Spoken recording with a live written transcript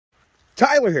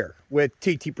Tyler here with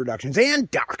TT Productions and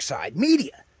Dockside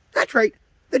Media. That's right,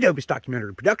 the dopest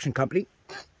documentary production company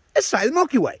this side of the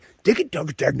Milky Way. Dig it, dug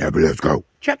it, dag, nabby, let's go.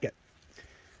 Check it.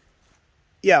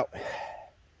 Yo,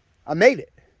 I made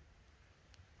it.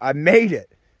 I made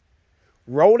it.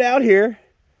 Rolled out here,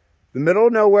 the middle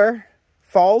of nowhere,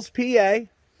 Falls, PA.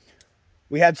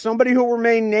 We had somebody who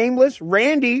remained nameless,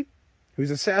 Randy,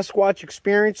 who's a Sasquatch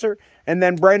experiencer, and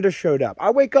then Brenda showed up.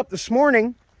 I wake up this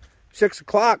morning, 6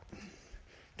 o'clock.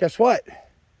 Guess what?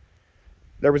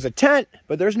 There was a tent,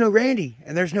 but there's no Randy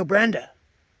and there's no Brenda.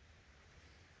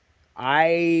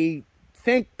 I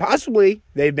think possibly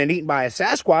they've been eaten by a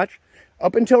Sasquatch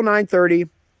up until 9:30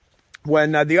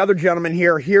 when the other gentleman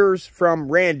here hears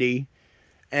from Randy.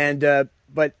 And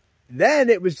but then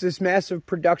it was this massive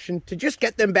production to just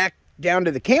get them back down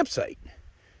to the campsite.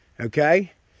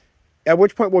 Okay? At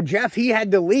which point, well, Jeff, he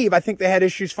had to leave. I think they had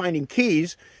issues finding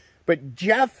keys. But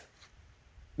Jeff,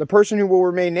 the person who will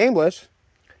remain nameless,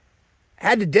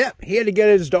 had to dip. He had to get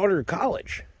his daughter to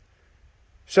college.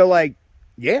 So, like,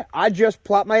 yeah, I just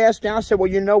plopped my ass down and said,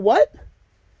 well, you know what?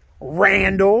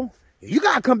 Randall, you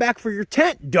got to come back for your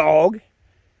tent, dog.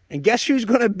 And guess who's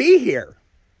going to be here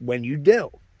when you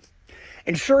do?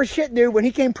 And sure as shit, dude, when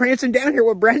he came prancing down here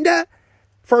with Brenda,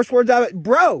 first words out of it,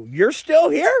 bro, you're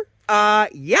still here?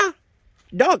 Yeah.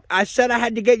 Dog, I said I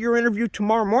had to get your interview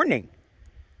tomorrow morning.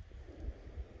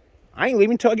 I ain't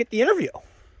leaving until I get the interview.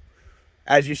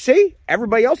 As you see,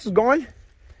 everybody else is gone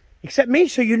except me.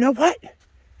 So you know what?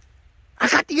 I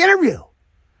got the interview.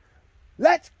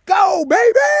 Let's go,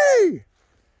 baby!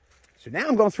 So now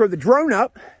I'm going to throw the drone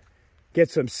up, get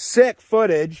some sick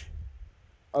footage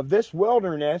of this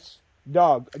wilderness.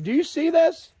 Dog, do you see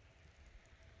this?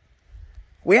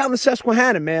 We out in the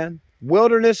Susquehanna, man.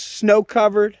 Wilderness,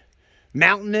 snow-covered,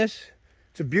 mountainous.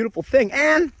 It's a beautiful thing.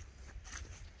 And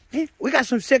we got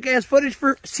some sick-ass footage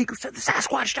for Secrets of the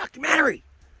Sasquatch documentary.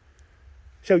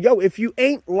 So, yo, if you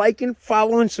ain't liking,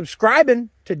 following, subscribing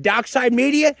to Dockside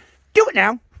Media, do it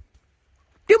now.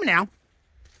 Do it now.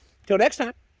 Till next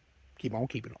time, keep on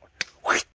keeping on.